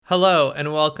Hello,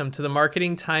 and welcome to the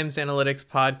Marketing Times Analytics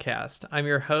podcast. I'm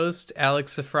your host,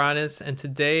 Alex Safranis, and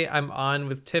today I'm on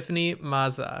with Tifany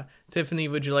Mazza. Tifany,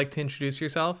 would you like to introduce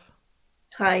yourself?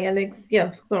 Hi, Alex.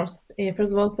 Yes, of course.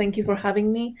 First of all, thank you for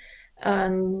having me.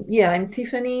 And yeah, I'm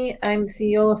Tifany. I'm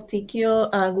CEO of Tikio,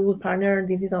 a Google Partner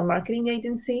digital marketing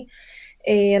agency,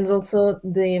 and also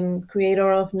the creator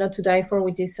of Not to Die For,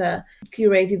 which is a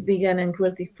curated vegan and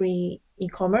cruelty-free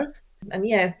e-commerce. And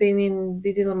yeah, I've been in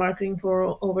digital marketing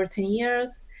for over 10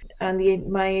 years. And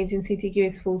my agency, Tikio,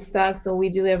 is full stack. So we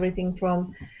do everything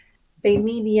from paid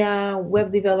media,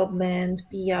 web development,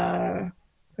 PR,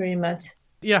 pretty much.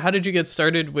 Yeah, how did you get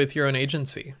started with your own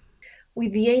agency?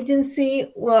 With the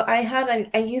agency, well,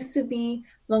 I used to be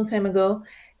long time ago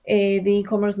the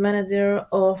e-commerce manager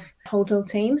of hotel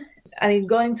chain, and it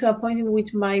got into a point in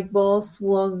which my boss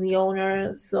was the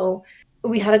owner. So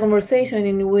we had a conversation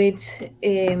in which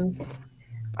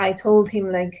I told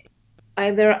him like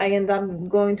either I end up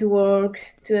going to work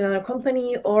to another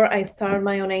company or I start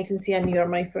my own agency and you're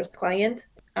my first client.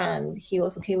 And he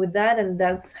was okay with that, and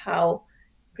that's how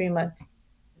pretty much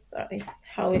started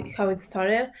how it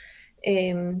started.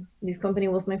 This company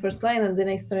was my first client, and then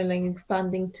I started like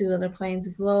expanding to other clients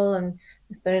as well, and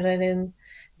I started adding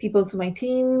people to my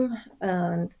team,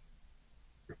 and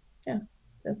yeah,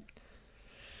 that's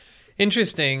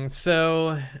Interesting.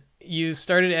 So you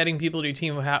started adding people to your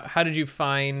team. How did you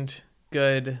find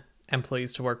good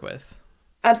employees to work with?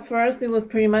 at first it was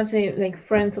pretty much like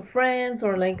friends of friends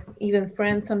or like even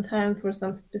friends sometimes for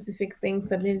some specific things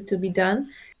that needed to be done.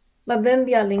 But then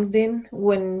via LinkedIn,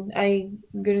 when I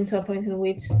got into a point in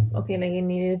which, okay, like I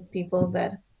needed people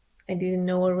that I didn't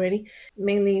know already,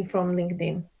 mainly from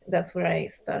LinkedIn. That's where I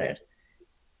started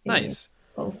uh, Nice.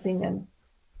 posting, and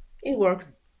it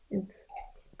works. It's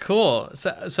Cool.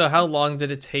 So how long did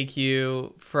it take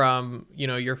you from,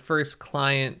 your first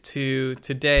client to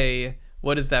today?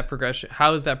 What is that progression?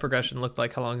 How has that progression looked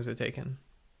like? How long has it taken?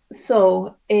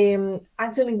 so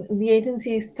actually the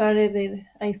agency started it.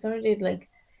 I started it like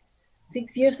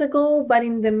 6 years ago, but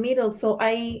in the middle. So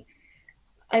I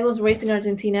was raised in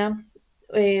Argentina.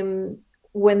 Um,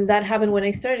 when that happened, when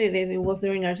I started it, it was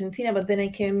there in Argentina. But then I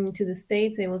came to the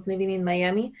States. I was living in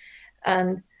Miami,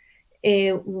 and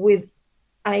with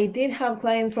I did have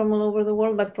clients from all over the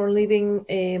world, but for living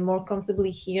more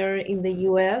comfortably here in the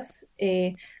US,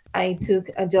 I took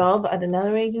a job at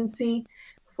another agency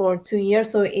for 2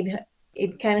 years. So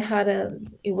it kind of had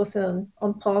it was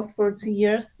on pause for 2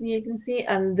 years, the agency,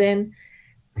 and then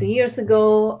 2 years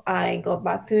ago I got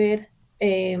back to it.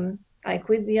 I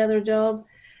quit the other job,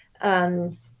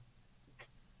 and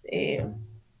uh,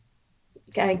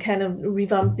 I kind of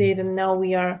revamped it, and now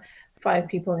we are 5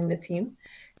 people in the team.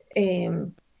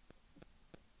 Um,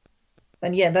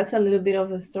 but yeah, that's a little bit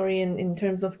of a story in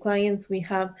terms of clients. We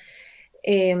have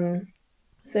um,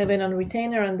 7 on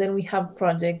retainer, and then we have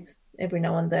projects every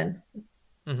now and then.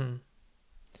 Hmm.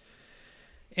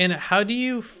 And how do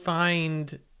you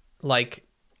find like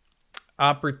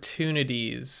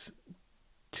opportunities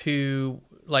to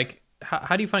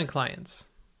how do you find clients?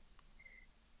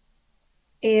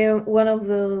 One of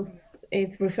those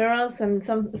it's referrals, and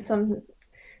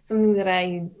something that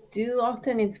I do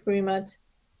often. It's pretty much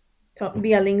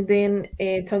via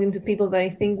LinkedIn, talking to people that I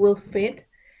think will fit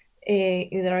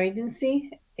in our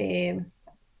agency.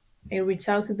 I reach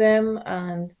out to them,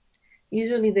 and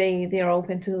usually they are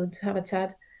open to have a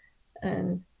chat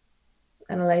and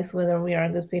analyze whether we are a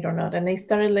good fit or not. And I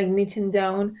started like niching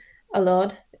down a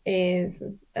lot is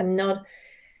and not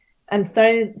and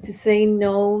started to say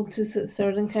no to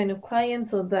certain kind of clients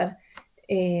so that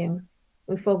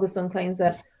we focus on clients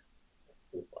that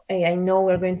I know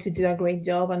we're going to do a great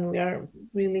job and we are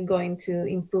really going to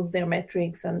improve their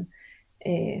metrics and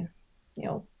you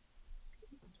know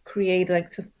create like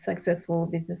successful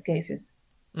business cases.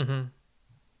 Hmm.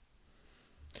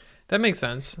 That makes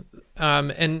sense.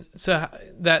 And so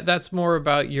that's more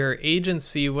about your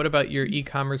agency. What about your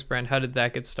e-commerce brand? How did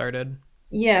that get started?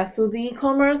 Yeah, so the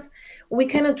e-commerce, we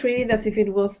kind of treat it as if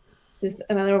it was just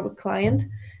another client.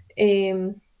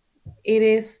 Um, it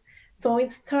is so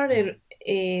it started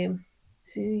 2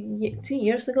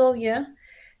 years ago, yeah.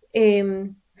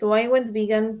 So I went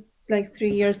vegan like 3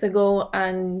 years ago,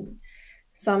 and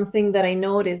something that I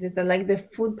noticed is that like the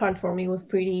food part for me was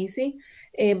pretty easy,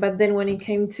 but then when it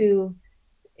came to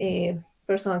uh,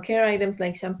 personal care items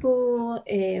like shampoo,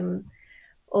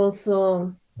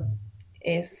 also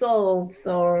soaps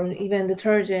or even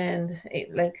detergent,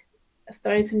 like I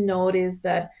started to notice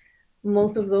that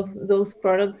most of those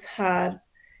products had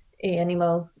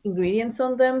animal ingredients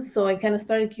on them. So I kind of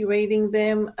started curating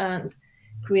them and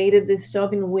created this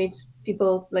shop in which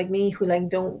people like me who like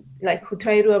don't like who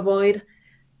try to avoid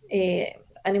uh,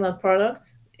 animal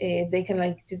products. They can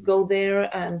like just go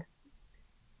there and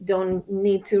don't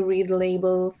need to read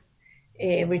labels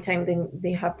every time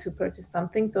they have to purchase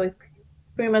something. So it's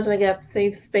pretty much like a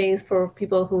safe space for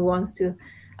people who wants to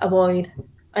avoid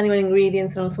animal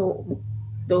ingredients and also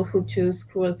those who choose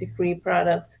cruelty-free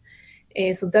products.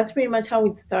 So that's pretty much how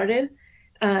it started,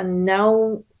 and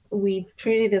now we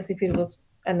treat it as if it was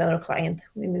another client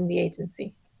within the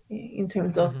agency in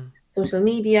terms of Hmm. social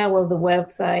media, well, the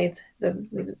website that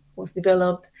was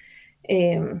developed,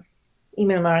 um,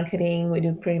 email marketing. We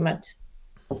do pretty much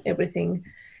everything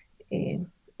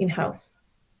in house.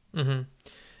 Hmm.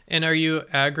 And are you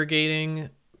aggregating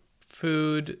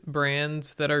food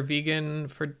brands that are vegan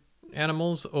for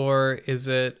animals, or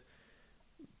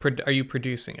are you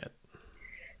producing it?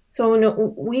 So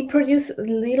no, we produce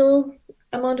little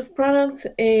amount of products,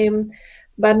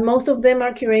 but most of them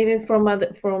are curated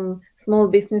from small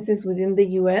businesses within the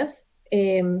U.S.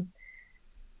 We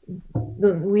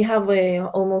have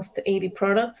almost 80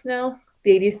 products now.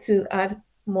 The idea is to add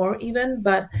more even,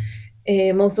 but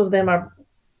most of them are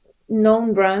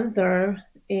known brands that are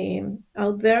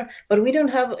out there. But we don't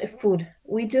have food.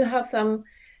 We do have some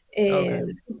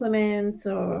Okay. supplements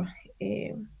or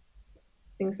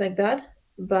things like that,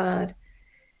 but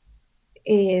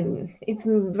it's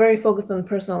very focused on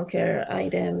personal care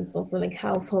items, also like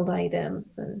household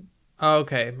items and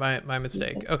Okay, my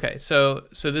mistake. Okay, so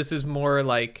this is more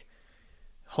like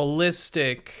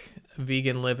holistic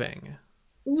vegan living,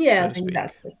 so to yes, speak.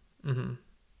 exactly. Hmm.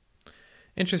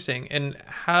 Interesting. And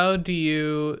how do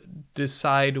you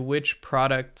decide which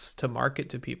products to market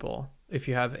to people if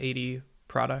you have 80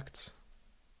 products?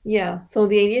 Yeah, so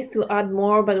the idea is to add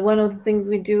more, but one of the things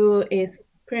we do is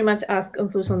pretty much ask on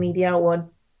social media what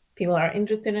people are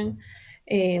interested in,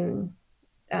 um,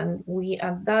 and we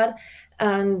add that.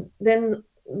 And then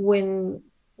when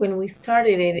we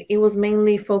started it, it was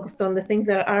mainly focused on the things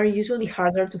that are usually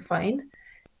harder to find.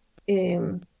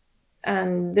 Um,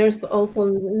 and there's also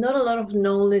not a lot of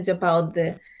knowledge about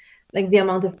the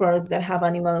amount of products that have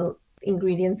animal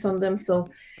ingredients on them. So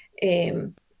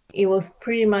um, it was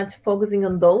pretty much focusing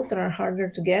on those that are harder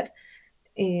to get,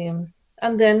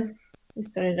 and then we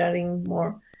started adding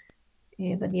more.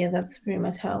 But yeah, that's pretty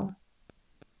much how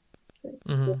those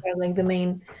Hmm. are like the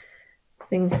main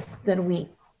things that we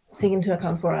take into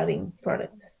account for adding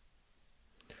products.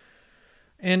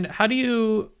 And how do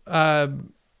you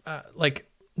like?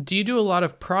 Do you do a lot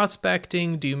of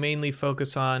prospecting? Do you mainly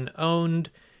focus on owned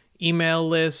email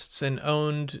lists and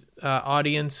owned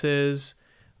audiences?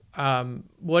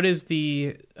 What is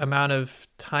the amount of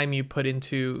time you put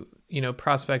into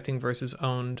prospecting versus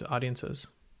owned audiences?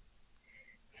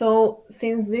 So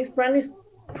since this brand is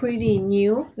pretty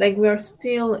new, like we are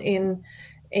still in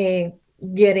a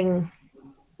getting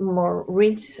more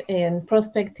reach and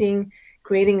prospecting,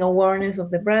 creating awareness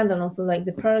of the brand and also like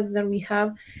the products that we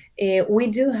have. We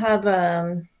do have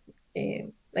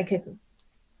like a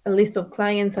list of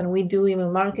clients, and we do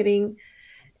email marketing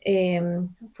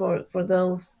for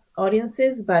those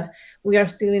audiences, but we are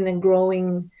still in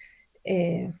the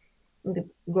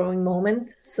growing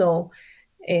moment. So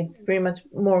it's pretty much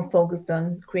more focused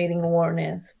on creating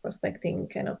awareness, prospecting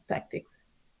kind of tactics.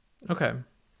 Okay,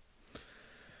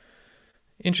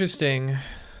 interesting.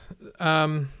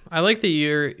 I like that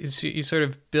you sort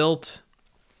of built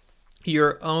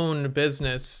your own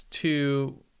business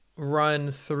to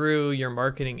run through your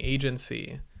marketing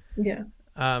agency. Yeah.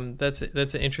 That's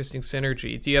an interesting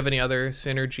synergy. Do you have any other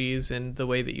synergies in the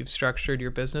way that you've structured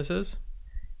your businesses?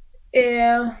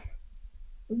 Uh,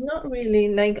 Not really.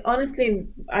 Like honestly,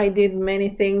 I did many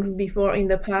things before in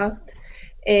the past,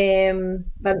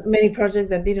 but many projects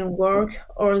that didn't work,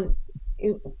 or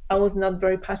it, I was not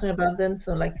very passionate about them,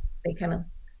 so like they kind of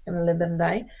let them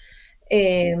die.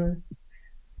 Um,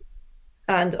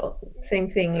 and same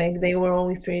thing, like they were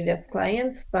always treated as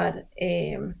clients, but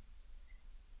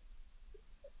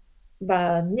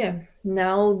yeah,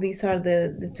 now these are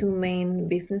the two main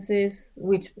businesses,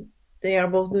 which they are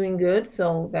both doing good,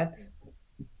 so that's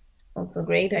also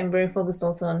great. I'm very focused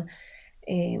also on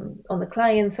the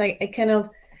clients. I kind of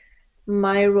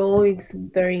my role is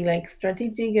very like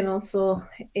strategic and also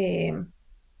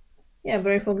yeah,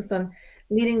 very focused on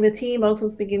leading the team, also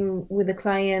speaking with the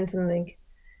client and like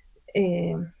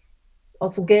um,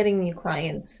 also getting new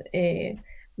clients.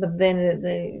 But then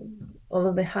the all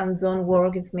of the hands-on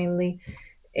work is mainly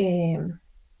um,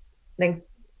 like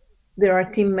there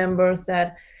are team members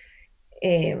that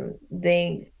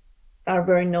they are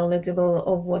very knowledgeable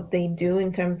of what they do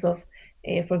in terms of,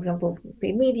 for example,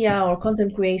 paid media or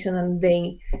content creation, and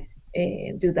they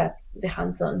do that the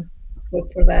hands-on.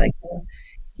 but for that, I kind of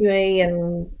QA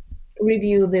and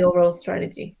review the overall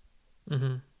strategy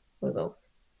Hmm. for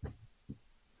those.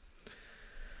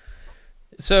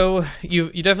 So you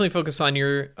definitely focus on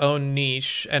your own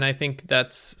niche, and I think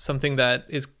that's something that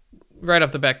is right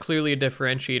off the bat clearly a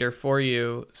differentiator for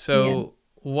you. Yeah. So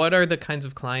what are the kinds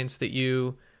of clients that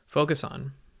you focus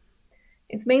on?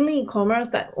 It's mainly e-commerce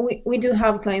that we do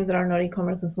have clients that are not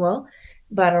e-commerce as well,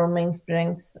 but our main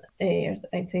strength,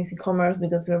 I'd say, is e-commerce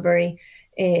because we're very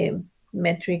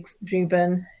metrics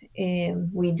driven.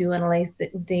 We do analyze the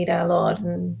data a lot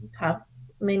and have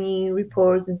many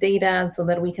reports with data so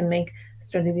that we can make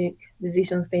strategic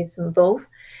decisions based on those.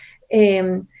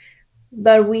 Um,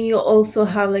 but we also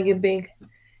have like a big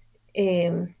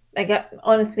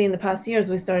honestly, in the past years,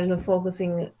 we started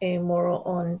focusing more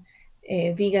on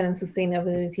vegan and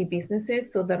sustainability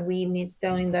businesses so that we niche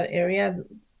down in that area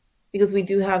because we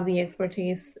do have the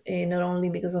expertise, not only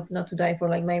because of Not to Die for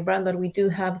like my brand, but we do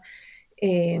have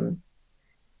um,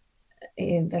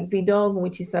 like the dog,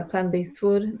 which is a plant-based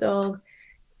food dog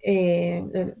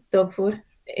food,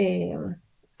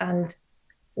 and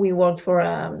we worked for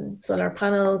a solar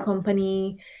panel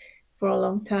company for a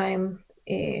long time.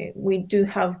 We do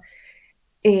have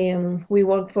we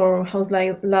worked for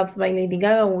Labs by Lady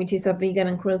Gaga, which is a vegan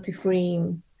and cruelty-free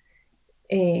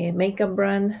makeup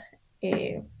brand.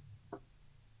 Uh,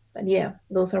 but yeah,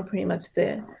 those are pretty much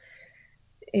the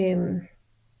um,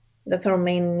 that's our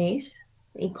main niche,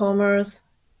 e-commerce,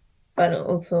 but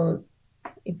also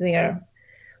if they are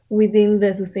within the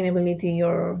sustainability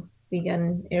or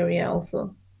vegan area,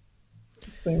 also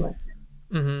it's pretty much.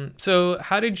 Hmm. So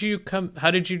how did you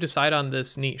decide on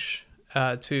this niche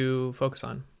to focus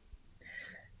on?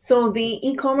 So the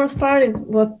e-commerce part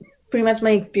was pretty much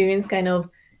my experience. Kind of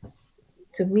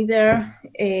took me there,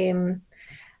 and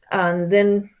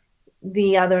then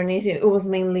the other niche it was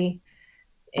mainly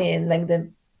like the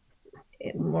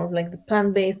more like the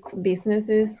plant-based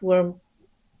businesses were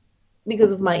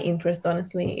because of my interest.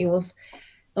 Honestly, I was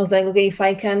like, okay, if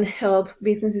I can help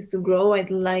businesses to grow,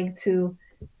 I'd like to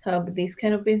help these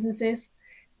kind of businesses.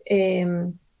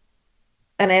 um,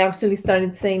 and I actually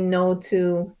started saying no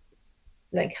to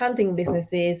like hunting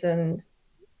businesses and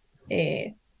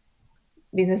uh,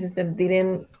 businesses that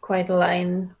didn't quite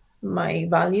align my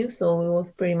values, so it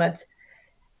was pretty much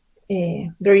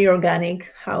very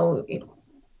organic how it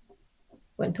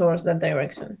went towards that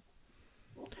direction.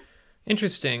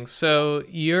 Interesting. So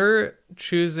you're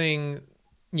choosing,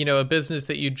 a business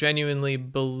that you genuinely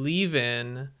believe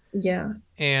in, Yeah.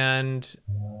 and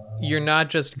you're not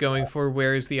just going for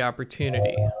where's the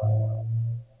opportunity.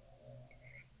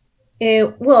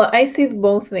 Well, I see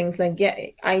both things. Like, yeah,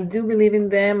 I do believe in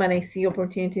them, and I see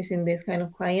opportunities in these kind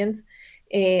of clients.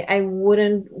 I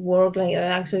wouldn't work like I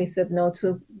actually said no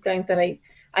to clients that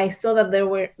I saw that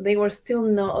they were still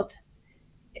not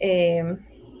um,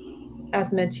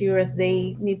 as mature as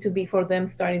they need to be for them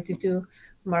starting to do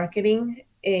marketing.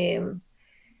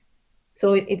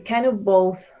 So it kind of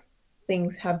both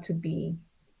things have to be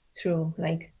true,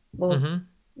 like both Hmm.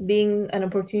 being an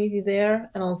opportunity there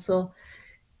and also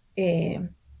I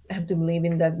have to believe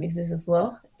in that business as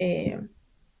well.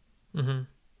 Hmm.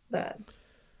 But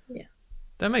yeah,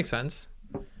 That makes sense.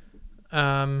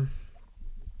 Um,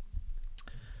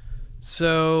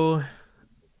 so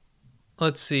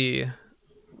let's see.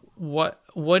 What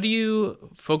are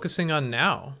you focusing on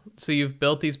now? So you've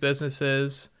built these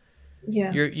businesses.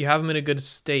 yeah. You have them in a good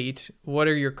state. What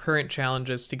are your current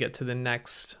challenges to get to the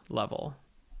next level?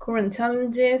 Current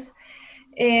challenges.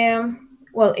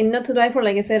 Well, in Not to Die for,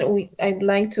 like I said, I'd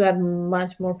like to add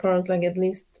much more products, like at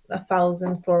least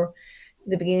 1,000 for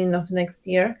the beginning of next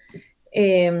year.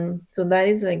 So that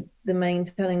is like the main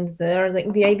challenge there.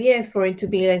 Like the idea is for it to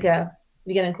be like a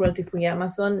vegan and cruelty free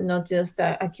Amazon, not just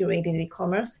a curated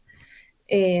e-commerce.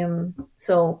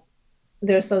 So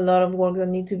there's a lot of work that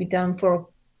needs to be done for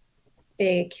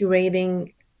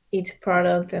curating each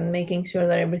product and making sure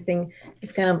that everything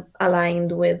is kind of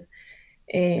aligned with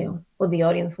what the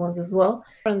audience wants as well.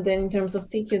 And then in terms of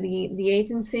TQ, the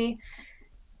agency,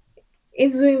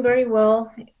 it's doing very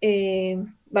well,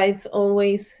 but it's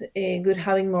always good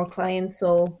having more clients.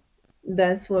 So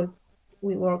that's what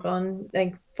we work on.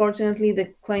 Like, fortunately,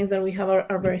 the clients that we have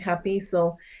are very happy.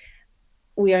 So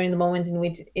we are in the moment in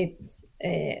which it's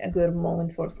a good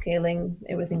moment for scaling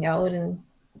everything out and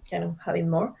kind of having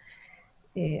more.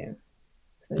 Uh,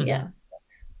 so Hmm. yeah,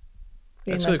 that's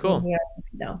pretty That's really much where cool. we are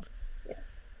right now. Yeah.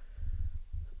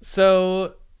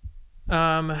 So,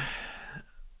 um,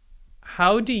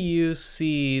 how do you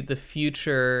see the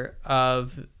future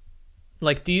of,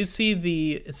 like, do you see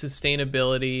the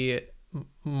sustainability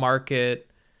market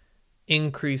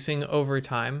increasing over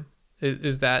time?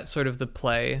 Is that sort of the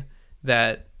play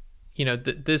that,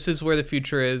 this is where the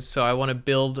future is, so I want to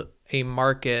build a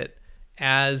market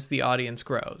as the audience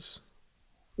grows?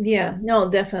 Yeah, no,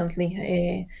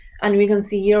 definitely. And we can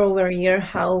see year over year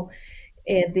how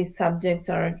these subjects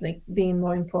are like being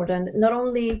more important. Not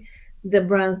only the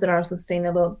brands that are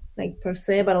sustainable, like per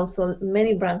se, but also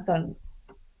many brands are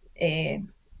uh,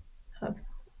 have,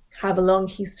 have a long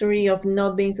history of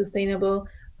not being sustainable,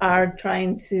 are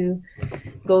trying to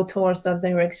go towards that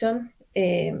direction.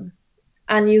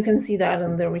 And you can see that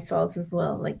in the results as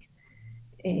well. Like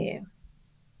uh,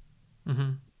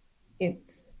 Mm-hmm.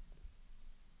 it's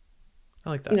I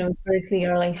like that. it's very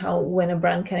clear like how when a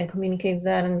brand kind of communicates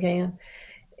that and kind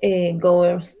of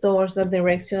go towards that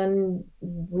direction,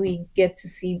 we get to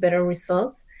see better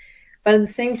results. But at the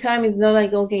same time, it's not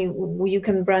like, okay, you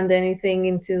can brand anything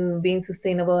into being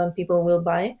sustainable and people will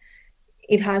buy.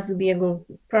 It has to be a good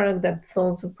product that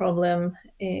solves a problem.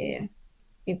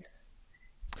 It's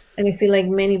and I feel like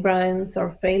many brands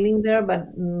are failing there,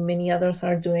 but many others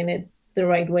are doing it the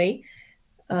right way,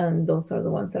 and those are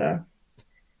the ones that are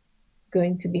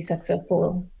going to be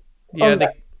successful Yeah, on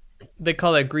that. they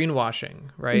call that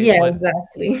greenwashing, right? Yeah, When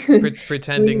exactly.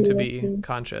 pretending to be Greenwashing.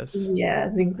 conscious.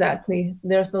 Yes, exactly.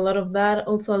 There's a lot of that.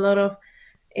 Also, a lot of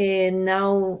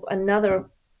now another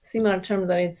similar term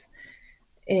that it's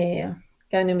uh,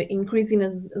 kind of increasing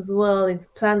as well. It's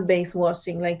plant-based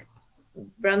washing. Like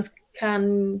brands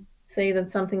can say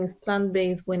that something is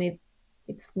plant-based when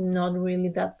it's not really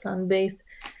that plant-based.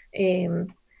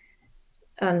 Um,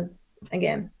 and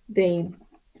again, they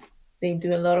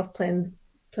do a lot of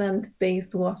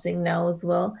plant-based washing now as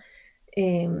well.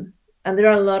 Um, and there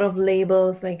are a lot of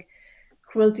labels like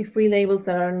cruelty-free labels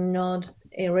that are not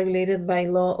regulated by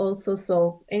law also,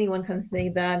 so anyone can say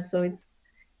that. So it's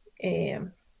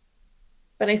um,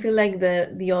 but I feel like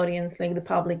the audience, like the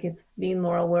public, is being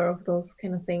more aware of those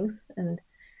kind of things, and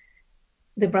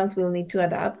the brands will need to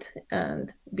adapt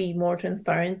and be more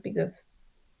transparent because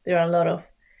there are a lot of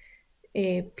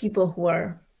people who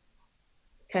are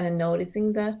kind of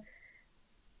noticing that.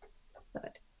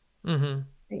 But Mm-hmm.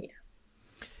 yeah.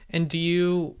 And do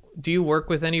you work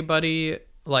with anybody,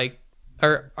 like,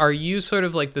 are you sort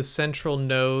of like the central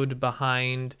node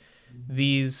behind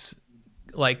these,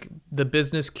 like the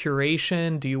business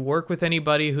curation? Do you work with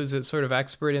anybody who's a sort of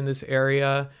expert in this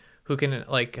area who can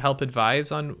like help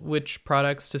advise on which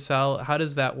products to sell? How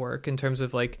does that work in terms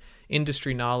of like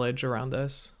industry knowledge around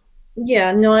this?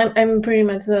 Yeah, no, I'm pretty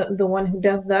much the one who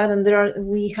does that, and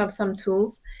we have some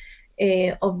tools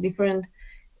of different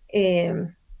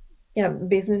um, yeah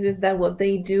businesses that what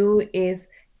they do is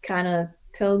kind of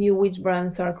tell you which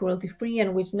brands are cruelty free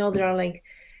and which no. There are like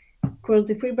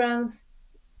cruelty free brands,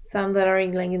 some that are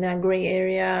in, like in a gray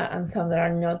area, and some that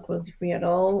are not cruelty free at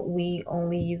all. We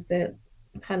only use the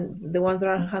ones that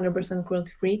are 100%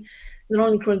 cruelty free. Not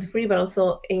only cruelty free, but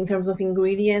also in terms of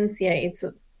ingredients. Yeah, it's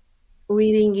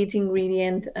reading each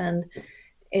ingredient and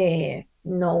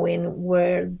knowing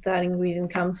where that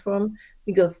ingredient comes from,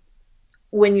 because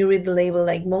when you read the label,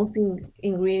 like most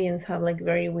ingredients have like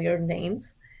very weird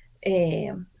names,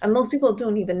 and most people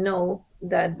don't even know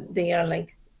that they are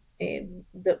like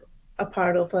the a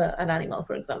part of an animal,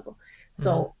 for example. Mm-hmm.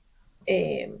 So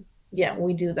yeah,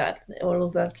 we do that. All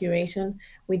of that curation,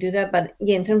 we do that. But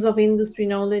yeah, in terms of industry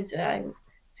knowledge,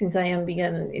 since I am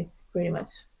vegan, it's pretty much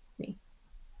me.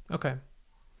 Okay.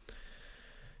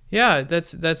 Yeah,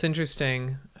 that's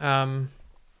interesting.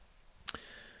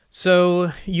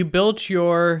 So you built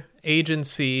your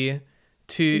agency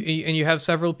and you have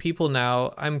several people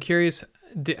now. I'm curious,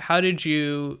 how did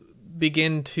you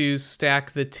begin to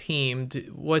stack the team?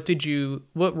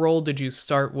 What role did you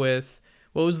start with?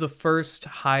 What was the first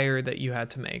hire that you had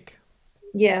to make?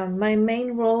 Yeah, my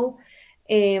main role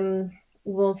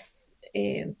was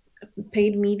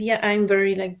paid media. I'm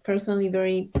very like personally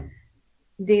very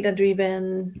data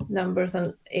driven numbers,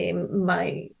 and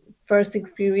my first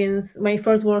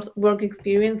work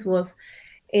experience was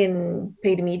in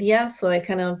paid media. So I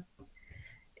kind of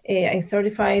I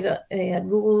certified at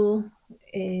Google,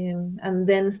 and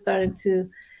then started to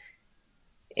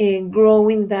grow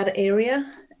in that area,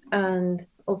 and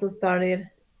also started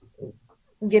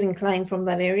getting clients from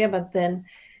that area. But then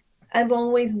I've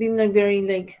always been like very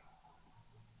like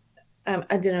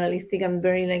a generalistic and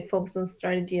very like focused on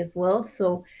strategy as well.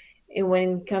 So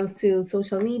when it comes to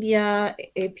social media,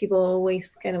 people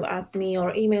always kind of ask me,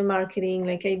 or email marketing.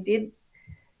 Like I did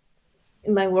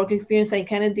in my work experience, I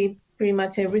kind of did pretty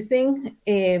much everything.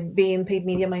 Being paid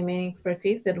media my main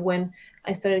expertise, but when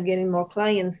I started getting more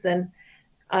clients, then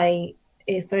I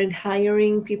started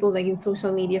hiring people like in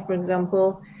social media, for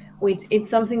example, which it's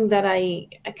something that I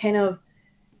kind of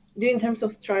do in terms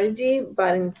of strategy,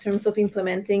 but in terms of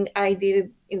implementing, I did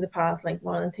it in the past, like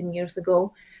more than 10 years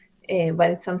ago. But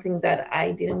it's something that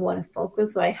I didn't want to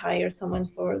focus, so I hired someone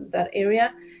for that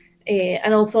area.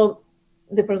 And also,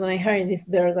 the person I hired is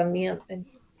better than me, and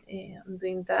I'm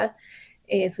doing that.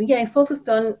 So yeah, I focused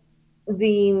on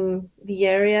the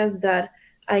areas that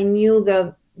I knew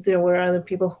that there were other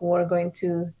people who were going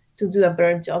to do a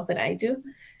better job than I do,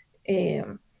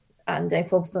 um, and I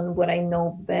focused on what I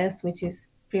know best, which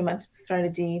is pretty much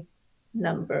strategy,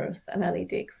 numbers,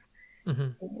 analytics,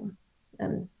 Hmm.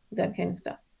 and that kind of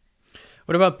stuff.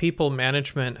 What about people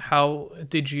management? How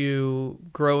did you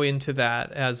grow into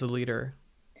that as a leader?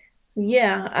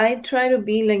 Yeah, I try to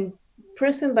be like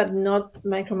present but not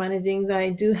micromanaging. I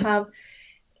do have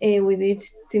with each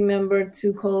team member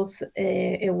 2 calls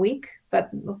a week, but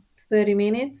 30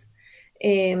 minutes.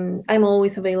 I'm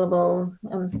always available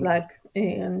on Slack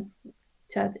and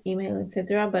chat, email,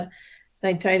 etc. But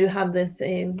I try to have this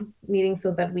meeting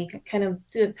so that we can kind of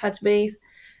do a touch base.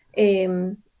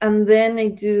 And then I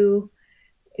do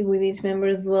with each member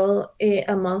as well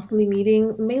a monthly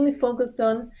meeting, mainly focused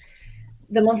on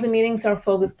the monthly meetings are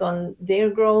focused on their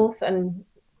growth and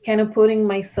kind of putting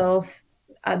myself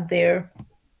at their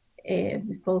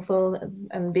disposal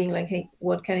and being like, hey,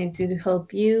 what can I do to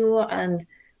help you? And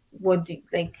what do you,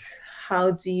 like,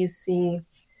 how do you see?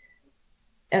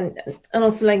 And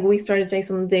also like we strategize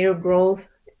on their growth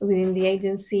within the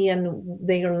agency and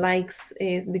their likes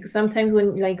because sometimes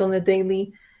when like on a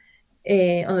daily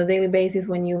basis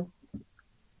when you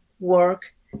work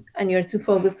and you're too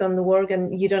focused on the work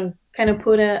and you don't kind of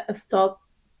put a stop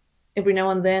every now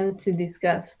and then to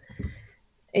discuss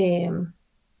um,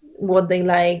 what they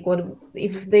like, what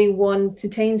if they want to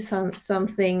change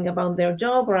something about their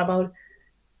job or about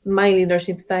my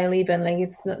leadership style. Even like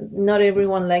it's not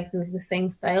everyone likes the same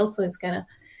style, so it's kind of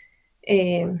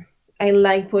I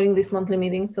like putting this monthly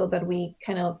meeting so that we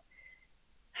kind of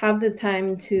have the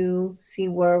time to see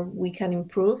where we can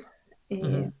improve Hmm.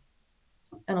 uh,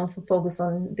 and also focus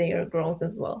on their growth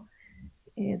as well.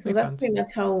 So Makes that's sense. pretty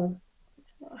much how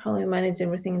I manage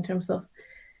everything in terms of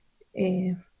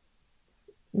uh,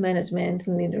 management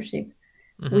and leadership.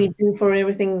 Hmm. We do for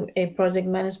everything a project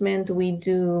management. We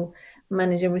do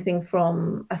manage everything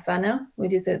from Asana,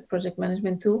 which is a project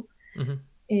management tool. Hmm.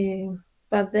 Uh,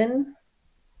 but then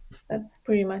that's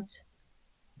pretty much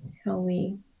how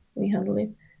we handle it.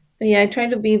 But yeah, I try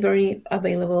to be very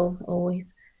available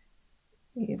always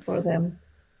for them.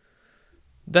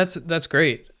 That's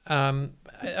great.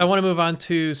 I want to move on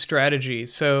to strategy.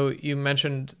 So you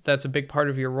mentioned that's a big part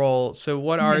of your role. So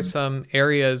what are Yeah, some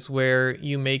areas where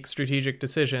you make strategic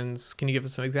decisions? Can you give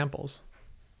us some examples?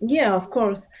 yeah, of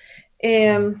course.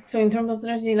 So in terms of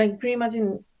strategy, like pretty much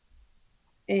um,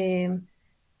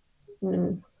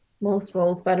 in most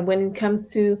roles, but when it comes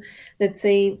to, let's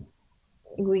say,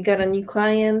 we got a new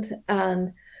client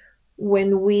and when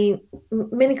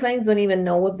many clients don't even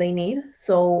know what they need,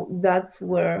 so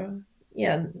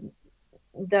yeah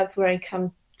that's where I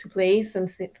come to place and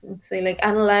say like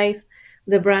analyze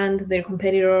the brand, their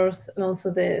competitors, and also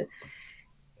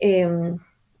um,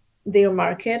 their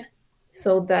market,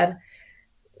 so that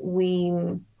we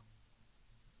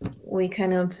we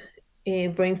kind of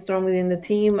brainstorm within the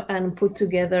team and put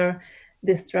together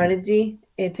the strategy,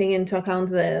 taking into account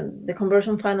the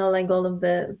conversion funnel, like all of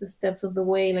the steps of the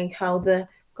way, like how the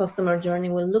customer journey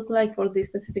will look like for this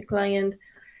specific client.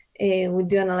 We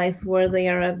do analyze where they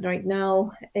are at right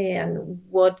now and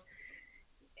what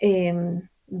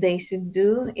they should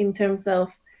do in terms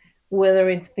of whether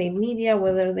it's paid media,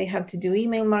 whether they have to do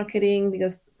email marketing,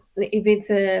 because if it's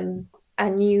a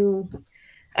new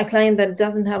a client that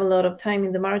doesn't have a lot of time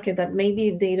in the market, that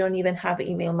maybe they don't even have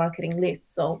email marketing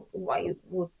lists, so why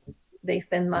would they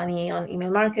spend money on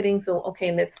email marketing? So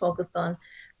okay, let's focus on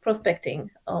prospecting.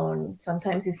 On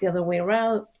sometimes it's the other way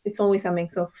around. It's always a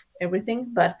mix of everything,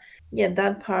 but yeah,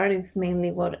 that part is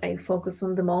mainly what I focus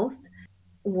on the most.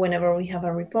 Whenever we have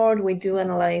a report, we do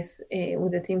analyze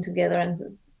with the team together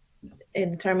and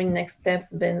determine next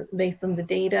steps based on the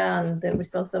data and the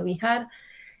results that we had.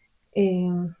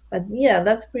 But yeah,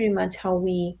 that's pretty much how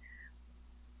we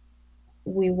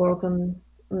work on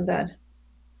that.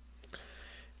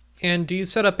 And do you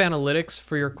set up analytics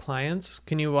for your clients?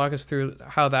 Can you walk us through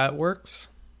how that works?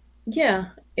 Yeah,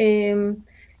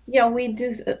 yeah, we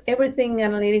do everything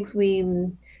analytics we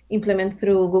implement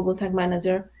through Google Tag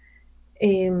Manager,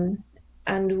 um,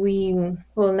 and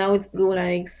well now it's Google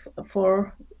Analytics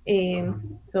 4.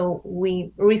 So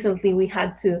we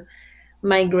had to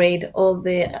migrate all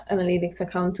the analytics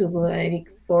account to Google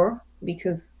Analytics 4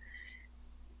 because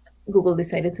Google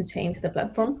decided to change the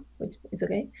platform, which is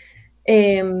okay.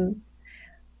 Um,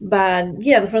 But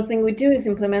yeah, the first thing we do is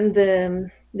implement the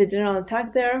general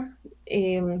attack there.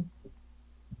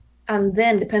 And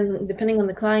then depending on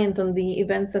the client, on the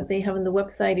events that they have on the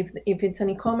website, if it's an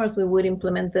e-commerce, we would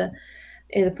implement the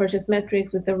purchase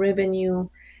metrics with the revenue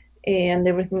and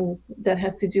everything that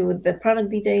has to do with the product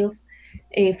details.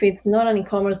 If it's not an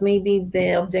e-commerce, maybe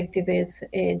the objective is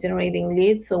generating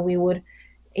leads, so we would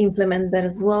implement that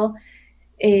as well.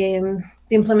 The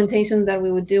implementation that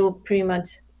we would do pretty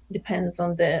much depends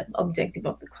on the objective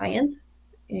of the client.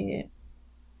 Uh,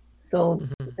 so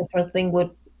Hmm. the first thing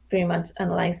would pretty much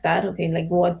analyze that. Okay, like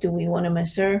what do we want to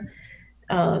measure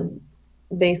um,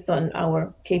 based on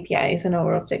our KPIs and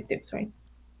our objectives, right?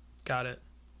 Got it.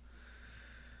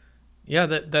 Yeah,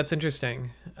 that's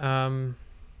interesting.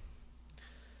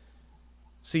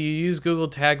 So you use Google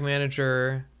Tag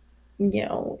Manager.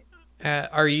 Yeah,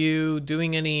 Are you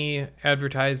doing any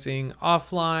advertising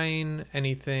offline?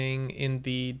 Anything in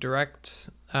the direct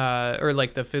or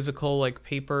like the physical, like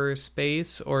paper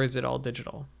space, or is it all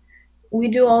digital? we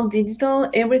do all digital,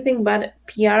 everything but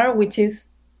PR, which is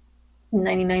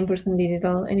 99%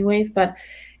 digital anyways. But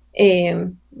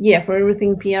yeah, for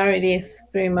everything PR, it is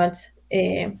pretty much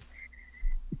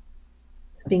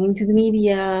speaking to the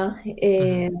media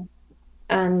Hmm.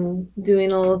 and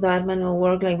doing all of that manual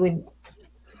work, like with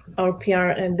our PR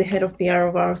and the head of PR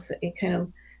of ours, it kind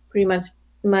of pretty much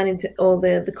manage all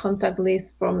the contact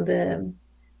list from the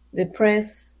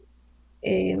press,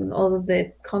 all of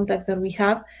the contacts that we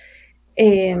have.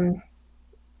 Um,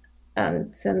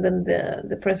 and send them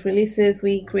the press releases.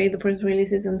 We create the press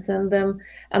releases and send them,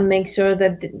 and make sure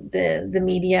that the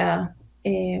media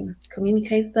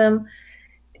communicates them.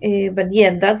 But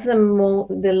yeah, that's the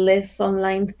less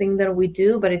online thing that we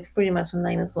do, but it's pretty much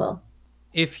online as well.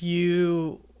 If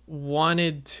you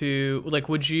wanted to, like,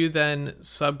 would you then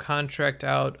subcontract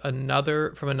out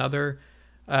another from another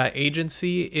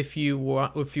agency if you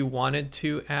wanted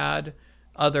to add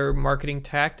other marketing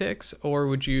tactics, or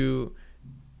would you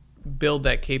build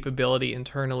that capability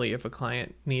internally if a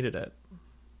client needed it?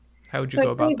 How would you So I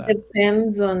go about think it that?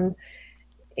 depends on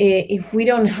if we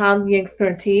don't have the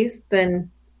expertise, then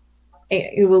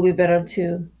it will be better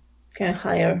to kind of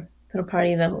hire third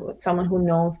party than someone who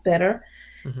knows better.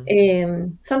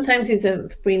 Hmm. Sometimes it's a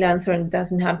freelancer and it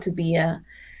doesn't have to be a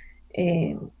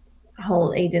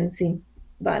whole agency,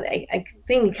 but I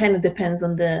think it kind of depends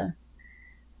on the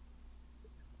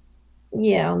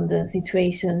on the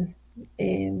situation.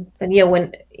 But yeah,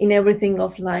 when in everything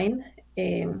offline,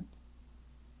 um,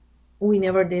 we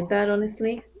never did that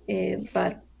honestly.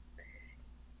 But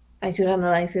I should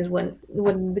analyze it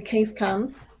when the case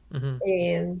comes, Hmm.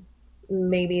 and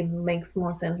maybe it makes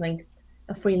more sense like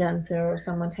a freelancer or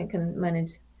someone who can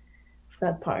manage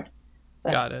that part.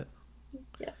 But Got it.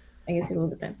 yeah, I guess it will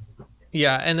depend.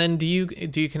 Yeah, and then do you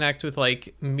connect with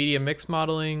like media mix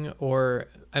modeling or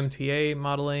MTA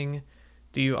modeling?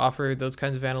 Do you offer those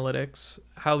kinds of analytics?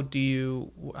 How do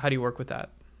you work with that?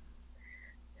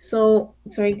 So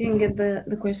sorry, I didn't get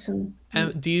the question.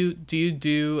 Do you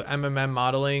do MMM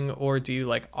modeling, or do you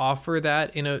like offer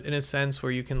that in a sense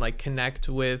where you can like connect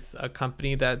with a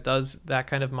company that does that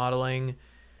kind of modeling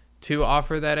to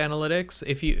offer that analytics?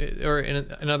 If you or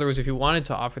in other words, if you wanted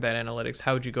to offer that analytics,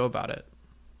 how would you go about it?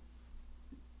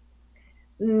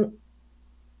 Mm,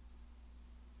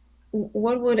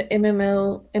 what would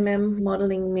MM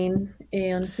modeling mean?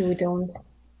 Honestly, we don't.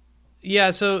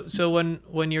 Yeah, so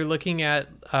when you're looking at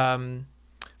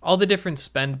all the different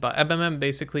MMM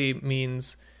basically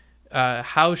means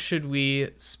how should we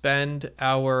spend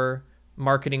our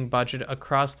marketing budget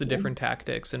across the different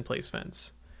tactics and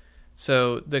placements.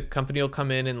 So the company will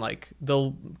come in and like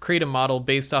they'll create a model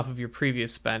based off of your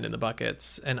previous spend in the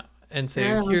buckets and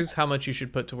say Ah, here's how much you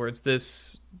should put towards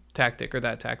this tactic or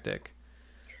that tactic.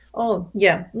 oh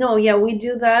yeah, no, yeah, we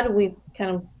do that. We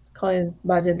kind of call it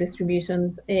budget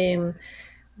distribution,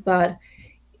 but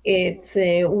it's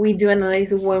we do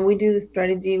analyze when we do the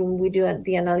strategy. When we do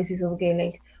the analysis of okay,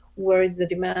 like where is the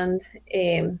demand?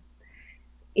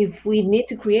 If we need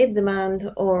to create demand,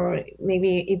 or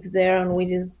maybe it's there and we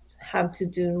just have to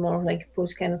do more like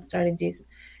push kind of strategies.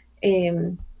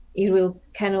 It will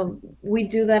kind of we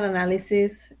do that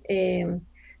analysis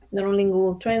not only in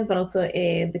Google Trends but also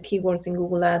the keywords in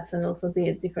Google Ads, and also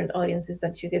the different audiences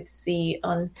that you get to see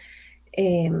um,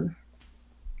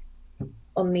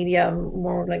 on media,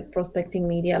 more like prospecting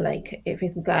media like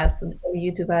Facebook ads or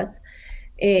YouTube ads.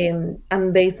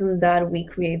 And based on that, we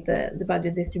create the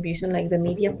budget distribution, like the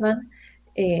media plan,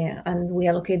 and we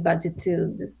allocate budget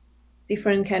to this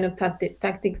different kind of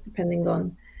tactics depending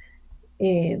on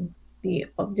uh, the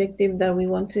objective that we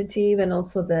want to achieve, and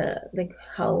also the like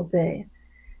how the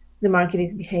market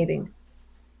is behaving.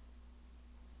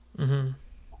 Mm-hmm.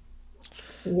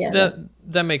 Yeah, That that's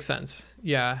that makes sense.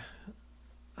 Yeah.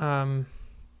 Um,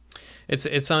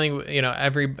 it's something,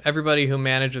 everybody who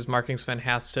manages marketing spend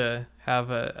has to have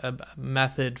a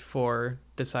method for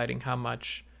deciding how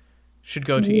much should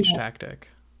go to each yeah, tactic.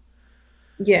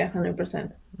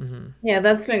 100%. Mm-hmm. Yeah,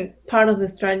 that's like part of the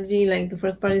strategy. Like the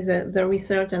first part is the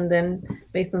research, and then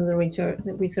based on the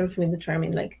research, we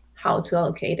determine like how to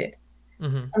allocate it.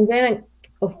 Mm-hmm. And then,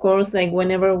 of course, like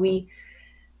whenever we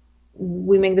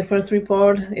make the first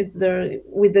report, it's there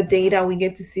with the data, we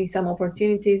get to see some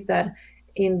opportunities that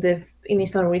in the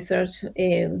initial research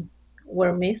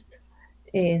were missed.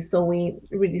 So we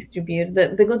redistribute.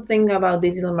 The good thing about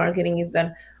digital marketing is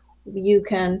that you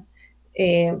can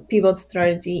pivot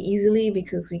strategy easily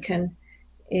because we can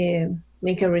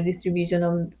make a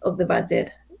redistribution of the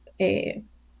budget uh,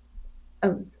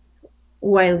 as,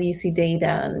 while you see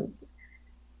data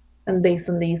and based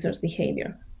on the user's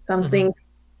behavior. Some Mm-hmm.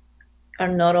 things are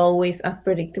not always as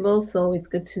predictable, so it's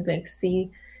good to like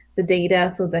see the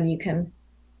data so that you can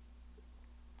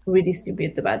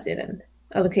redistribute the budget and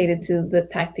allocate it to the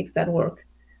tactics that work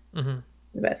Mm-hmm.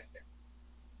 the best.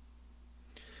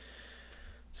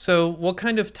 So, what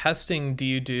kind of testing do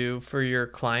you do for your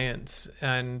clients?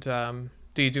 And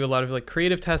do you do a lot of like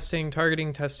creative testing,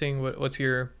 targeting testing? What's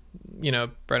your,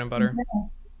 bread and butter?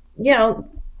 Yeah,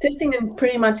 testing in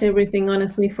pretty much everything,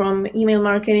 honestly, from email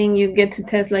marketing, you get to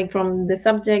test like from the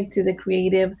subject to the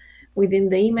creative within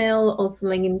the email, also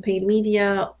like in paid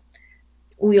media.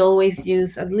 We always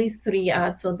use at least 3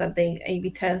 ads so that they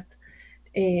A/B test,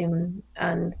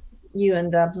 and you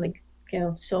end up like kind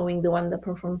of showing the one that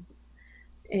performs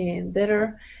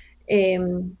better.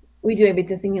 We do A/B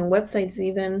testing in websites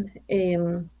even,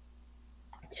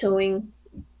 showing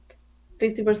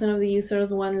 50% of the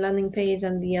users one landing page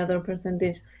and the other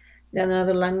percentage the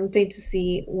another landing page to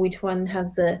see which one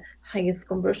has the highest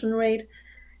conversion rate.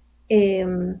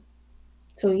 Um,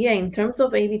 so yeah, in terms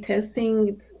of A/B testing,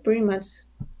 it's pretty much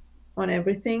on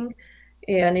everything,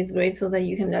 and it's great so that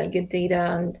you can like get data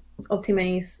and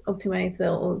optimize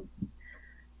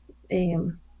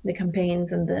the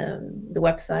campaigns and the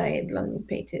website landing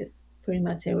pages. Pretty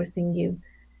much everything you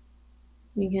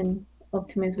can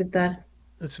optimize with that.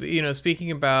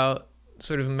 Speaking about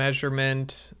sort of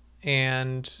measurement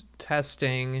and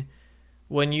testing,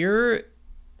 when you're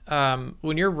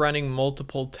running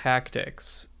multiple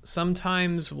tactics,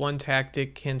 sometimes one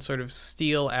tactic can sort of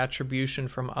steal attribution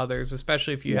from others,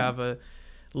 especially if you Yeah. have a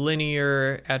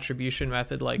linear attribution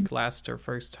method like last or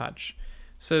first touch.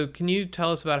 So, can you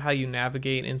tell us about how you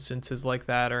navigate instances like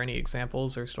that, or any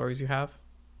examples or stories you have?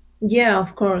 Yeah,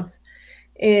 of course.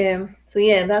 So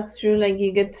yeah, that's true. Like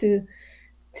you get to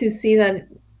see that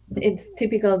it's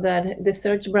typical that the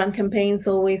search brand campaigns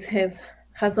always has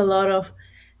a lot of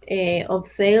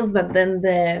sales, but then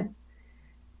the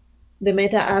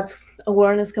meta ads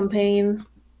awareness campaigns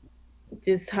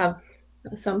just have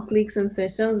some clicks and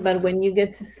sessions. But when you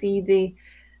get to see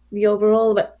the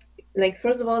overall, but like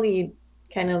first of all, you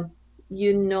kind of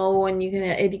and you can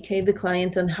educate the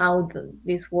client on how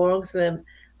this works. The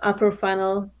upper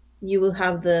funnel, you will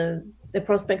have the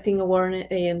prospecting awareness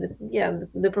and yeah,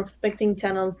 the prospecting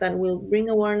channels that will bring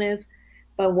awareness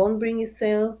but won't bring you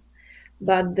sales.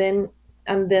 But then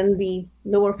and then the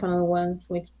lower funnel ones,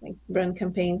 which like brand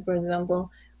campaigns, for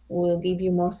example, will give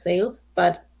you more sales.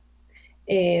 But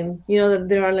you know that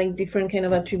there are like different kind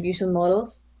of attribution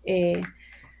models.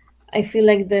 I feel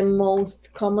like the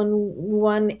most common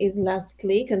one is last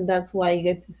click, and that's why you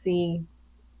get to see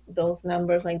those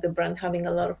numbers, like the brand having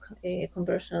a lot of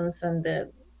conversions and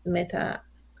the meta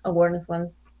awareness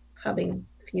ones having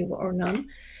few or none.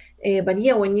 But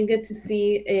yeah, when you get to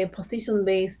see a position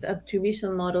based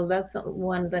attribution model, that's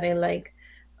one that I like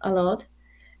a lot.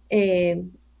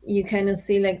 You kind of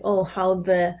see like, oh, how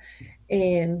the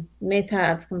meta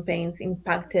ads campaigns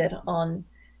impacted on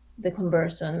the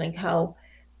conversion, like how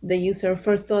the user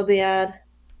first saw the ad,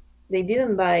 they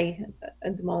didn't buy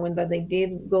at the moment, but they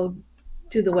did go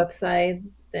to the website.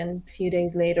 Then a few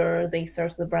days later, they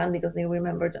searched the brand because they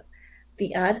remembered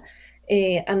the ad,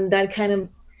 and that kind of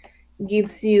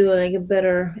gives you like a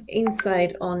better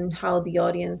insight on how the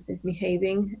audience is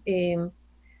behaving.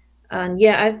 And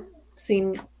yeah, I've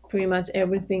seen pretty much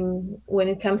everything when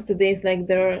it comes to this. Like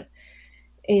there are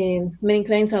many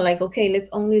clients are like, okay, let's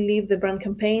only leave the brand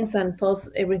campaigns and post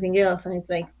everything else. And it's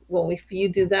like, well, if you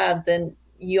do that, then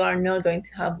you are not going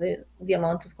to have the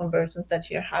amount of conversions that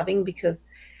you're having because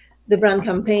the brand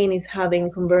campaign is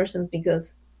having conversions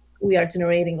because we are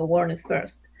generating awareness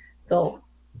first. So,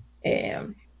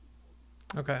 um,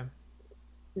 Okay.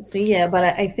 so yeah, but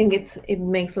I think it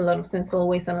makes a lot of sense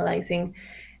always analyzing.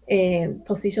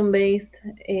 position based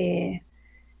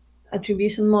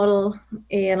attribution model,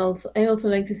 and also I also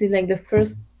like to see like the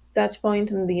first touch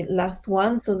point and the last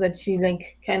one, so that you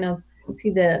like kind of see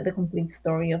the complete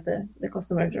story of the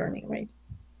customer journey, right?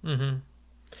 Mm-hmm.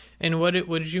 And what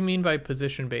did you mean by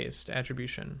position based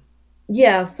attribution?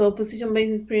 Yeah, so position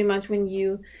based is pretty much when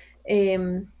you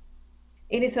um,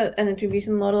 it is an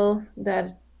attribution model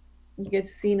that you get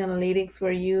to see in analytics,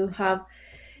 where you have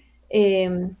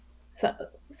um,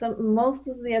 so, most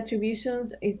of the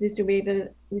attributions is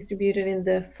distributed in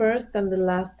the first and the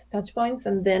last touch points,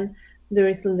 and then there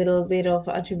is a little bit of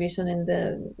attribution in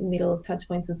the middle touch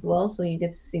points as well, so you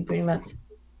get to see pretty much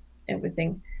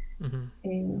everything. Mm-hmm.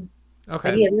 um, but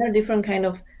Okay. yeah, there are different kind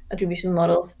of attribution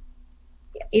models.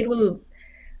 It will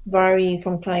vary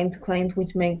from client to client,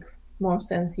 which makes more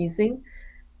sense using.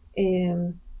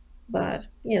 um, but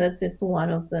yeah, that's just one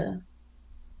of the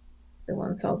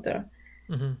ones out there.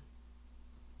 Mm-hmm.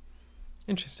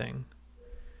 Interesting.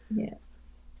 Yeah,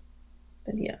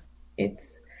 but yeah,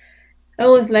 it's I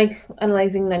always like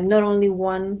analyzing like not only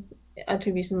one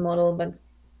attribution model, but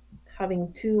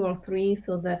having two or three,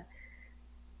 so that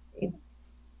it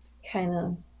kind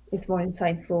of it's more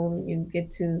insightful. You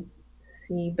get to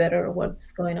see better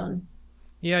what's going on.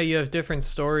 Yeah, you have different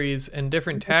stories and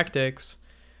different tactics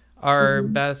are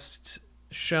Hmm. best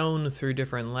shown through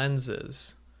different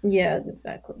lenses. Yes,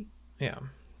 exactly. Yeah.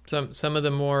 Some of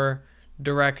the more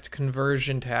direct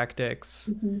conversion tactics,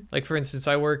 Hmm. like for instance,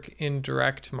 I work in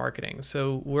direct marketing.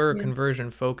 So we're a Yeah. conversion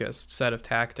focused set of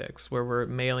tactics where we're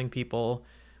mailing people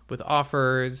with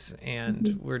offers and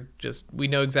Hmm. we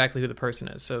know exactly who the person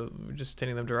is. So we're just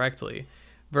hitting them directly.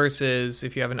 Versus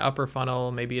if you have an upper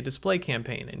funnel, maybe a display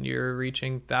campaign, and you're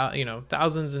reaching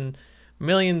thousands and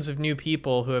millions of new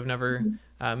people who have never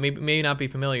Hmm. may not be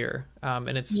familiar, and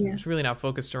Yeah. it's really not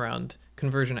focused around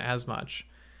conversion as much.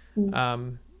 Mm.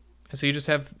 Um, so you just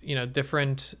have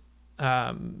different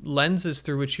lenses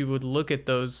through which you would look at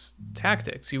those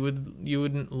tactics. You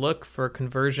wouldn't look for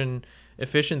conversion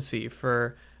efficiency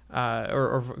for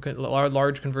or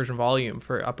large conversion volume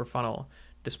for upper funnel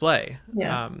display.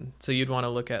 Yeah. So you'd want to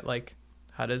look at like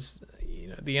how does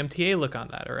the MTA look on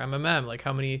that, or MMM, like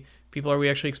how many people are we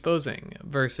actually exposing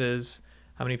versus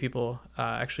how many people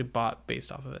actually bought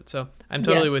based off of it. So I'm Yeah.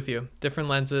 totally with you. Different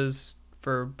lenses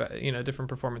for different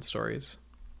performance stories.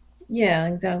 Yeah,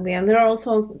 exactly. And there are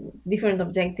also different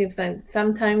objectives, and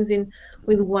sometimes in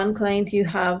with one client you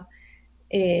have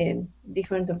uh,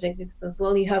 different objectives as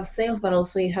well. You have sales, but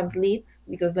also you have leads,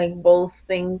 because like both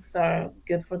things are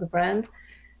good for the brand.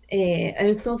 And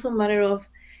it's also a matter of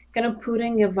kind of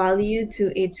putting a value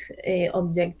to each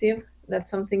objective. That's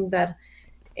something that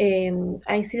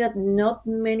I see that not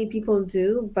many people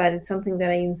do, but it's something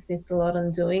that I insist a lot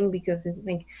on doing, because it's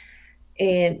like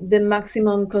the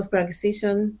maximum cost per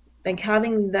acquisition, like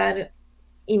having that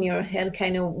in your head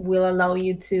kind of will allow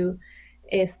you to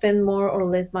spend more or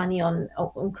less money on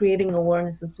creating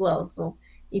awareness as well. So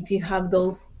if you have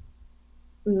those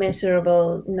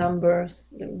measurable numbers,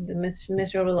 the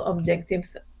measurable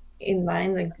objectives in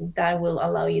mind, like that will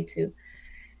allow you to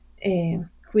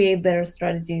create better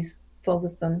strategies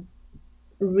focused on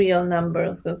real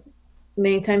numbers. Because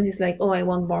many times it's like, oh, I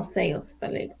want more sales,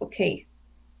 but like, okay,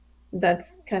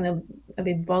 that's kind of a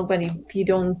bit vague. But if you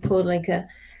don't put like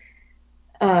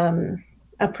um,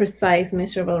 a precise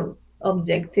measurable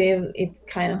objective,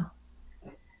 uh,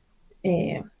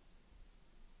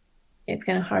 it's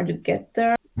kind of hard to get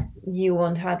there. You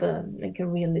won't have a like a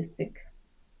realistic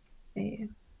uh,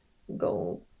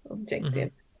 goal Mm-hmm.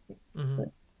 objective. Mm-hmm.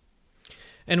 So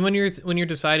And when you're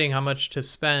deciding how much to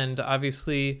spend,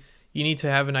 obviously you need to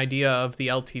have an idea of the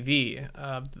LTV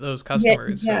of those yeah,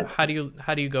 customers. So yeah, how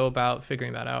do you go about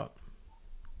figuring that out?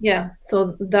 yeah.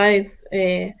 So that is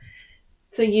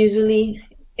so usually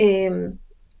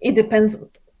it depends.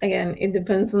 Again, it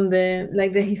depends on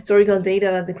the historical data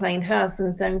that the client has.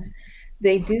 Sometimes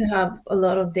they do have a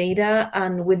lot of data,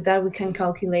 and with that we can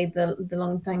calculate the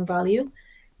long time value,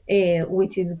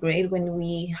 which is great when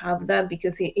we have that,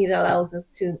 because it allows us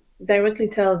to directly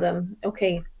tell them,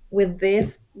 okay, with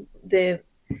this, the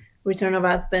return of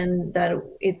ad spend that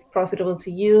it's profitable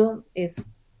to you is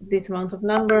this amount of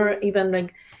number. Even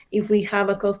like if we have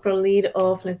a cost per lead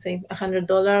of, let's say,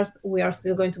 $100, we are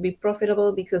still going to be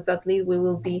profitable, because that lead we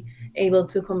will be able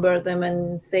to convert them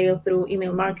and sell through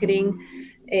email marketing.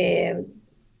 um,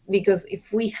 because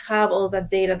if we have all that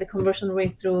data, the conversion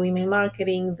rate through email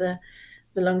marketing, the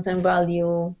long term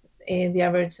value, the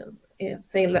average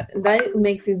sale, that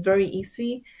makes it very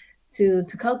easy to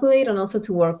calculate and also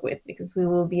to work with, because we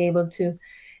will be able to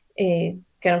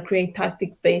kind of create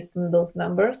tactics based on those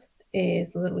numbers,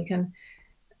 so that we can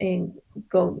and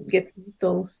go get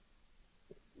those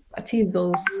achieve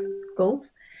those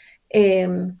goals.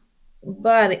 Um,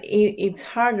 but it's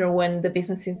harder when the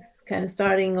business is kind of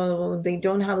starting, or they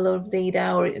don't have a lot of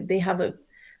data, or they have a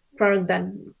product that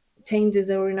changes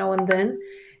every now and then.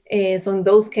 So in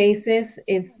those cases,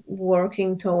 it's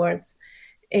working towards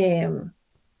um,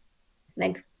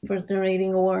 like first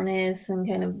generating awareness and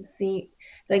kind of see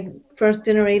like first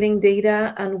generating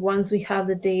data, and once we have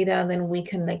the data, then we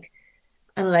can like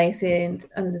analyze it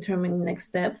and determine next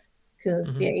steps.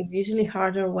 Because Hmm. yeah, it's usually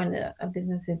harder when a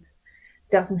business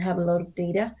doesn't have a lot of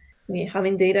data. I mean,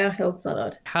 having data helps a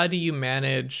lot. How do you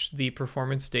manage the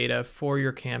performance data for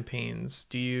your campaigns?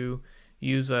 Do you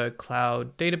use a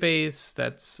cloud database?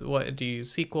 That's what do you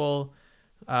use SQL?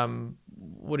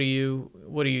 What do you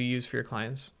use for your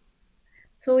clients?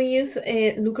 So we use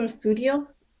Looker Studio.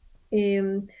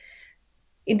 Um,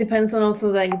 it depends on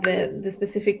also like the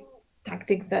specific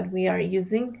tactics that we are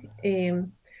using.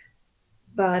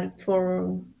 But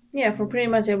for yeah, for pretty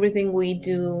much everything we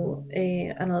do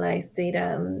analyze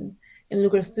data, and in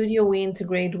Looker Studio we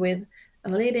integrate with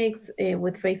analytics,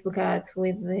 with Facebook ads,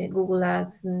 with Google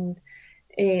ads, and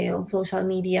on social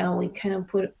media. We kind of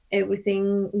put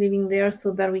everything living there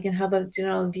so that we can have a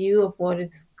general view of what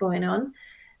is going on,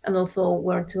 and also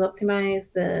where to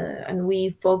optimize the, and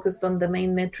we focus on the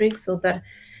main metrics so that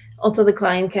also the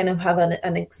client kind of have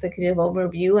an executive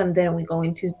overview, and then we go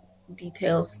into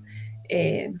details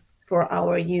uh, for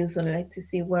our use, and like to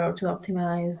see where to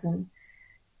optimize, and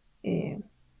uh,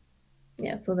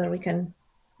 yeah, so that we can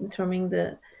determine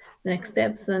the next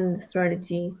steps and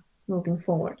strategy moving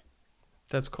forward.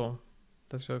 That's cool.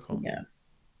 That's really cool. Yeah,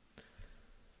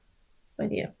 but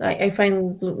yeah, I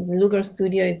find Lugar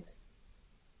Studio it's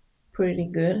pretty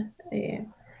good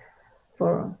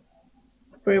for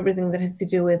for everything that has to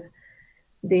do with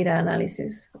data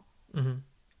analysis. Hmm.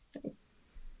 It's,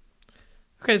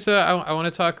 Okay, so I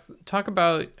want to talk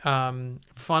about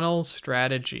funnel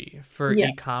strategy for yeah,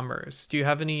 e-commerce. Do you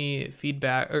have any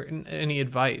feedback or any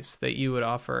advice that you would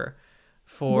offer yeah,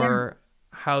 for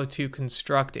how to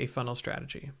construct a funnel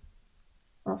strategy?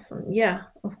 awesome. Yeah,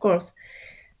 of course.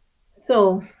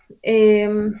 So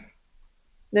the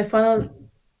funnel,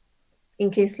 in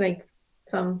case like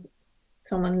some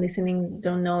someone listening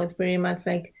don't know, it's pretty much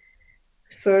like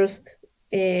first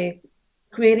uh,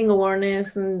 creating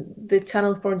awareness, and the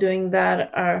channels for doing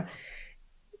that are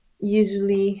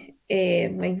usually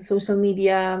like social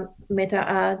media, meta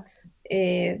ads,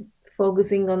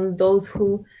 focusing on those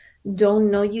who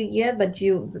don't know you yet,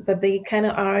 but they kind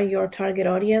of are your target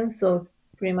audience. So it's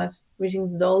pretty much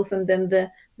reaching those, and then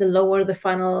the lower the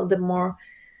funnel,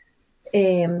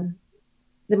 um,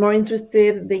 the more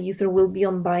interested the user will be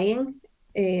on buying.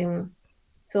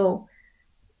 So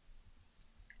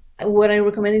what I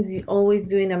recommend is always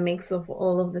doing a mix of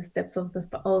all of the steps of the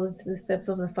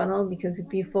funnel, because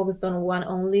if you focused on one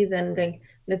only, then like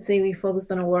let's say we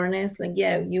focused on awareness, like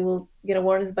yeah, you will get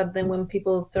awareness, but then when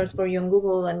people search for you on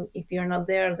Google, and if you're not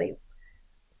there,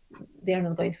 they are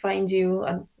not going to find you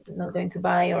and not going to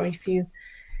buy. Or if you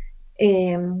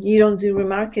don't do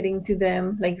remarketing to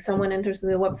them, like someone enters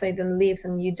the website and leaves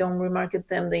and you don't remarket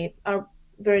them, they are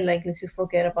very likely to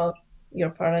forget about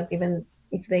your product even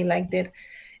if they liked it.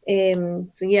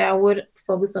 So yeah, I would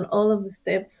focus on all of the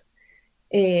steps,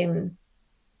 um,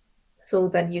 so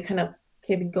that you kind of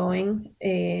keep it going.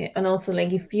 And also,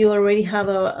 like if you already have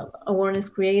a awareness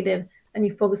created and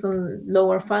you focus on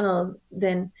lower funnel,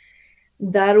 then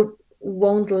that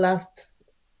won't last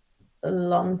a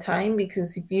long time,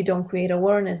 because if you don't create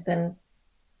awareness, then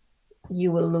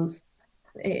you will lose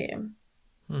um,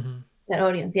 Hmm. that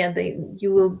audience. Yeah,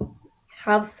 you will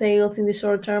have sales in the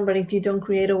short term, but if you don't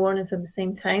create awareness at the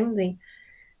same time,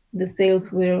 the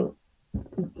sales will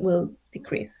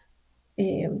decrease.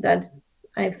 That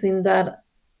I've seen that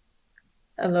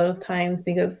a lot of times,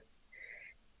 because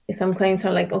some clients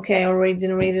are like, okay, I already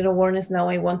generated awareness. Now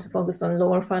I want to focus on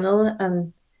lower funnel,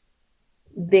 and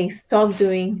they stop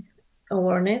doing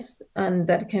awareness, and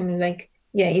that can like,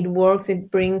 yeah, it works. It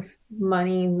brings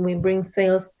money. We bring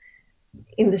sales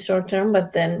in the short term,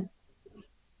 but then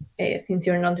since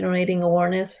you're not generating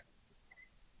awareness,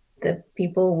 the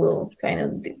people will kind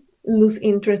of lose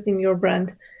interest in your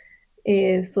brand.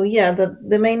 So yeah,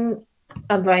 the main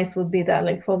advice would be that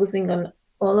like focusing on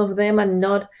all of them, and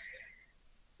not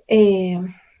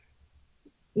um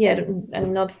yeah,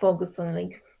 and not focus on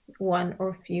like one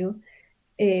or few,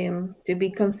 to be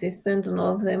consistent on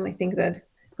all of them. I think that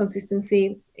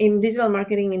consistency in digital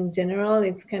marketing in general,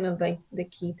 it's kind of like the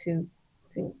key to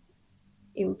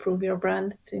improve your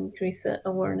brand, to increase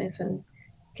awareness, and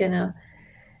kind of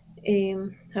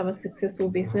have a successful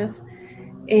business.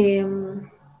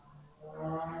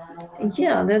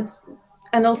 Yeah, that's,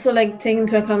 and also like take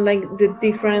into account like the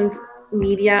different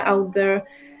media out there.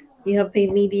 You have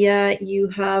paid media, you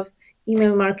have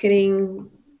email marketing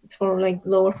for like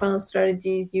lower funnel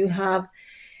strategies, you have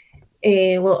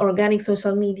well, organic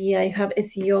social media, you have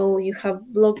SEO, you have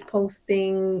blog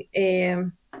posting,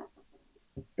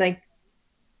 like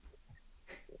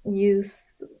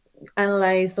use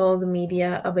analyze all the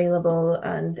media available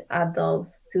and add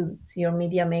those to your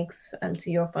media mix and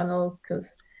to your funnel,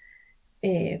 because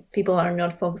people are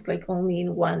not focused like only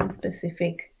in one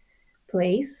specific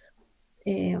place.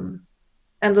 Um,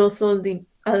 and also the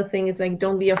other thing is like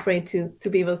don't be afraid to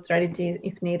pivot strategies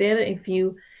if needed. If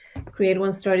you create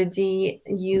one strategy,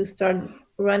 you start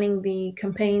running the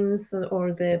campaigns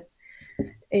or the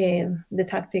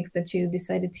tactics that you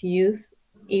decided to use.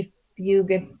 If you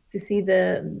get to see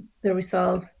the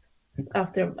results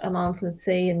after a month, let's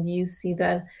say, and you see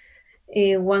that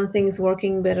one thing is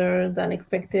working better than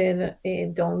expected,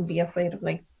 don't be afraid of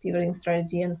like pivoting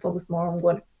strategy and focus more on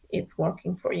what it's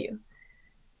working for you.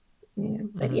 Yeah,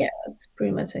 but Mm-hmm. yeah, that's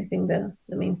pretty much I think the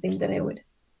main thing that I would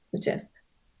suggest.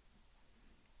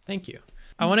 Thank you.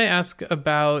 I want to ask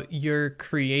about your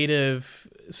creative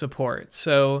support.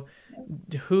 So,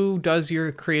 who does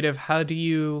your creative? How do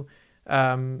you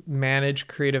manage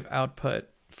creative output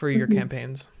for your Mhm.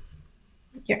 campaigns?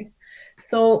 Yeah.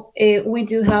 So we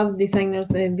do have designers,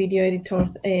 video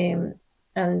editors, and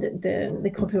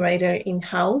the copywriter in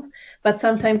house. But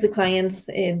sometimes the clients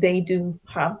they do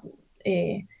have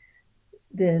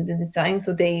the design,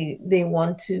 so they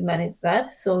want to manage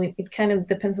that. So it kind of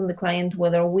depends on the client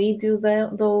whether we do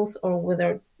those or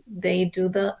whether they do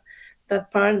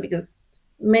that part, because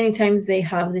many times they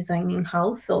have design in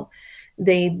house, so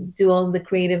they do all the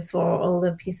creatives for all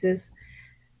the pieces,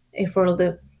 for all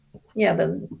the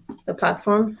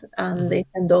platforms, and Mm-hmm. they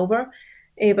send over.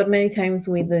 But many times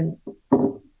we do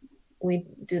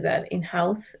that in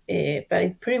house. But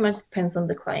it pretty much depends on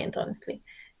the client, honestly.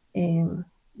 Um,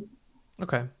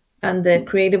 Okay. and the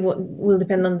creative will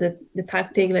depend on the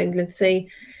tactic. Like let's say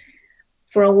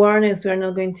for awareness, we are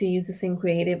not going to use the same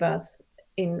creative as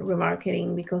in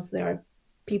remarketing, because there are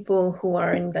people who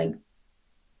are in like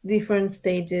different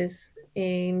stages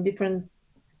in different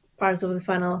parts of the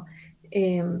funnel.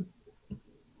 Um,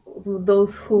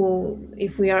 those who,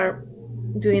 if we are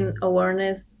doing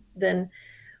awareness, then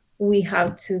we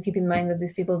have to keep in mind that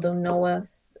these people don't know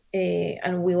us,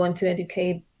 and we want to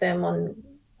educate them on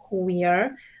who we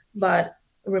are. But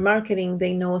remarketing,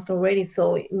 they know us already,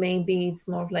 so maybe it's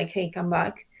more of like, hey, come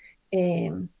back,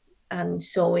 um, and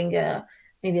showing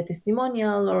maybe a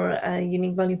testimonial or a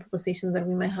unique value proposition that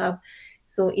we might have.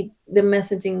 So the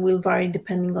messaging will vary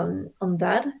depending on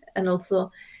that, and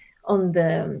also on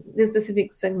the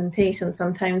specific segmentation.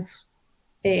 Sometimes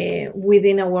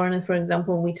within awareness, for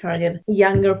example, we target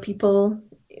younger people.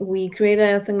 We create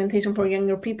a segmentation for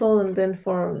younger people, and then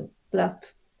for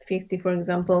last 50, for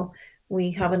example,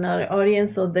 we have another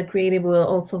audience. So the creative will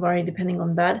also vary depending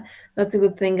on that. That's a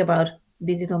good thing about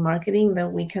digital marketing,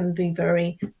 that we can be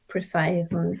very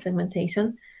precise on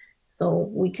segmentation. So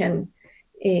we can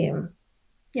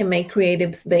yeah, make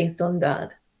creatives based on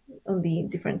that, on the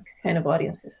different kind of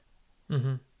audiences.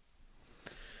 Mm-hmm.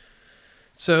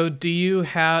 So, do you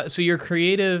have, so your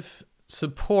creative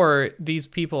support, these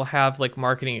people have like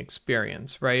marketing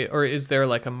experience, right? Or is there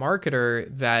like a marketer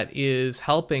that is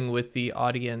helping with the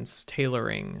audience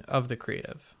tailoring of the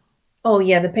creative? Oh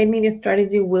yeah, the paid media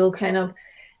strategy will kind of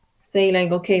say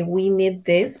like, okay, we need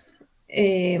this,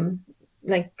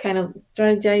 like kind of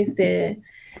strategize the.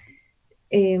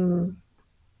 Um,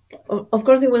 of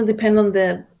course, it will depend on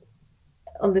the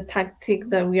tactic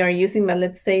that we are using. But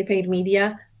let's say paid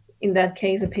media. In that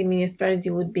case, a paid media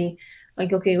strategy would be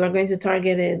like, okay, we're going to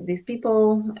target these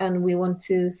people, and we want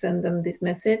to send them this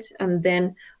message, and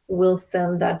then we'll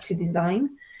send that to design,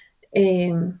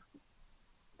 um,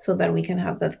 so that we can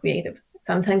have that creative.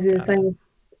 Sometimes the Got it. design is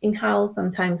in house,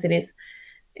 sometimes it is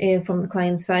from the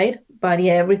client side. But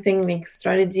yeah, everything like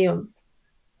strategy of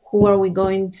who are we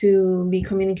going to be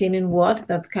communicating what,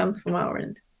 that comes from our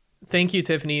end. Thank you,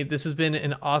 Tiffany. This has been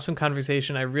an awesome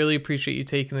conversation. I really appreciate you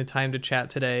taking the time to chat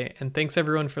today. And thanks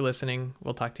everyone for listening.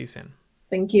 We'll talk to you soon.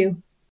 Thank you.